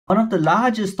One of the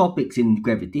largest topics in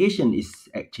gravitation is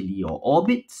actually your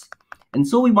orbits, and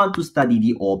so we want to study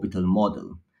the orbital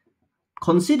model.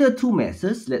 Consider two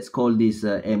masses. Let's call this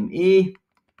MA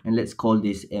and let's call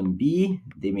this MB.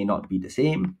 They may not be the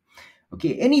same.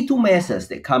 Okay, any two masses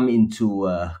that come into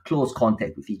close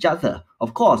contact with each other,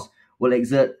 of course, will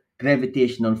exert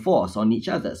gravitational force on each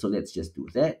other. So let's just do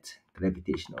that.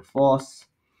 Gravitational force,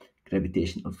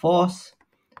 gravitational force.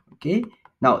 Okay,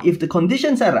 now if the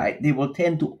conditions are right, they will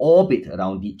tend to orbit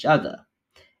around each other.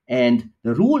 And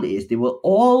the rule is they will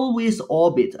always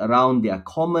orbit around their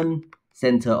common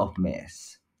center of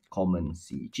mass, common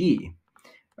CG.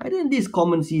 Right, and this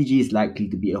common CG is likely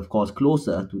to be, of course,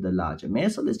 closer to the larger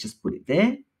mass. So let's just put it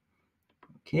there.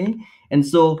 Okay, and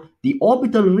so the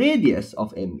orbital radius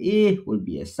of MA will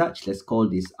be as such. Let's call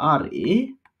this RA.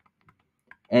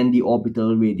 And the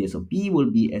orbital radius of B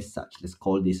will be as such. Let's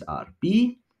call this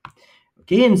RB.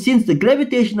 Okay, and since the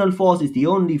gravitational force is the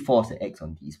only force that acts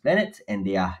on these planets and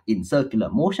they are in circular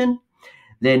motion,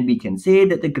 then we can say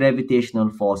that the gravitational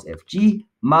force Fg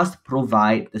must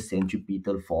provide the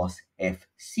centripetal force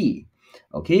Fc.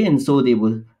 Okay, and so they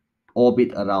will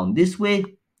orbit around this way.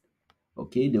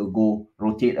 Okay, they'll go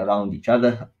rotate around each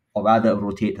other, or rather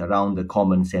rotate around the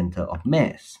common center of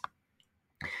mass.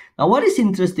 Now, what is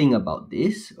interesting about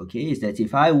this, okay, is that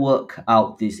if I work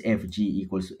out this Fg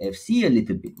equals to Fc a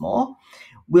little bit more,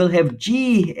 we'll have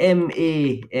GMAMB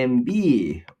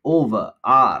over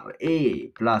RA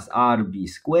plus RB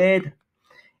squared,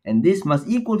 and this must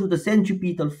equal to the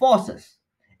centripetal forces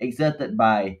exerted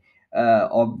by,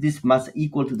 or this must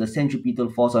equal to the centripetal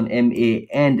force on MA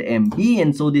and MB,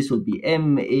 and so this will be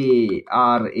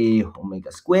MARA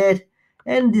omega squared,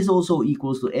 and this also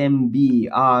equals to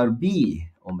MBRB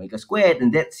omega squared,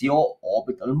 and that's your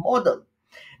orbital model.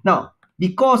 Now,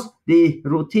 because they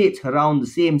rotate around the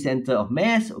same center of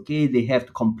mass, okay, they have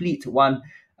to complete one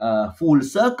full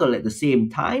circle at the same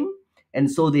time,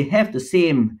 and so they have the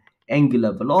same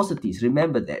angular velocities.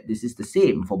 Remember that this is the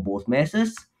same for both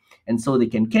masses, and so they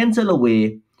can cancel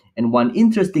away. And one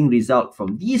interesting result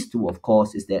from these two, of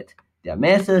course, is that their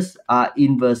masses are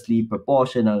inversely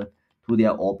proportional to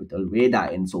their orbital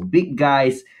radii, and so big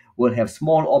guys will have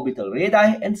small orbital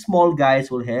radii and small guys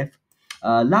will have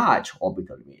large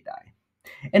orbital radii.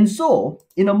 And so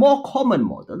in a more common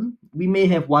model, we may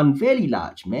have one very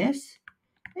large mass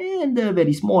and a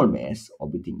very small mass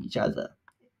orbiting each other,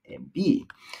 MB.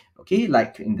 Okay,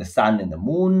 like in the sun and the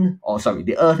moon, or sorry,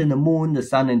 the earth and the moon, the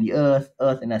sun and the earth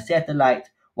and a satellite,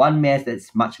 one mass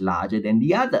that's much larger than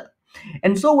the other.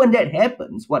 And so when that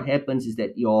happens, what happens is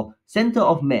that your center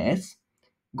of mass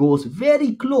goes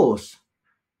very close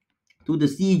to the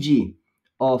CG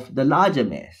of the larger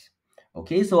mass.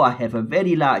 Okay, so I have a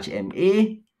very large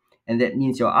MA, and that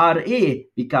means your RA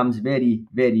becomes very,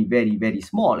 very, very, very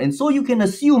small. And so you can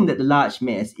assume that the large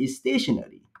mass is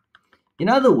stationary. In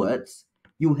other words,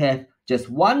 you have just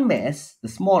one mass, the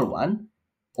small one,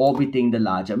 orbiting the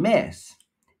larger mass.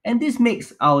 And this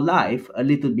makes our life a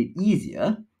little bit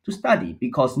easier to study,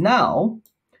 because now,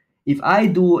 if I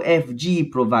do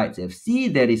Fg provides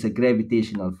Fc, there is a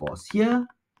gravitational force here.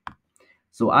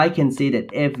 So I can say that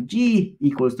Fg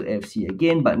equals to Fc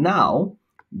again, but now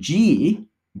G,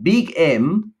 big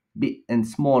M and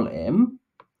small m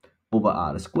over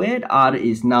r squared. R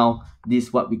is now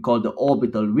this what we call the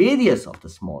orbital radius of the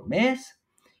small mass,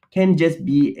 can just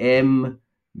be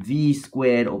mv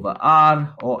squared over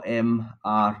r or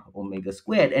mr omega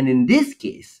squared. And in this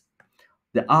case,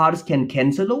 the r's can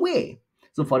cancel away.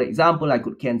 So for example, I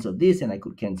could cancel this and I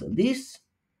could cancel this,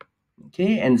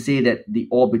 okay, and say that the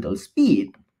orbital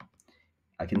speed,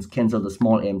 I can cancel the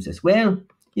small m's as well,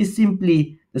 is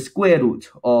simply the square root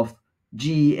of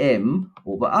gm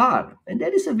over r. And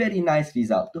that is a very nice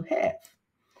result to have.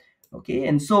 Okay,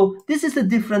 and so this is the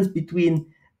difference between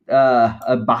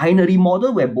a binary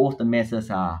model where both the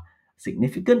masses are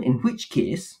significant, in which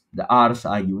case the r's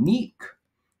are unique.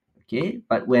 Okay,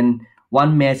 but when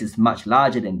one mass is much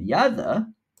larger than the other,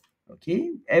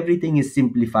 okay, everything is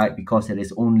simplified because there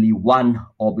is only one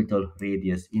orbital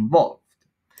radius involved.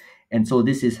 And so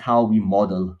this is how we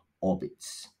model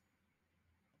orbits.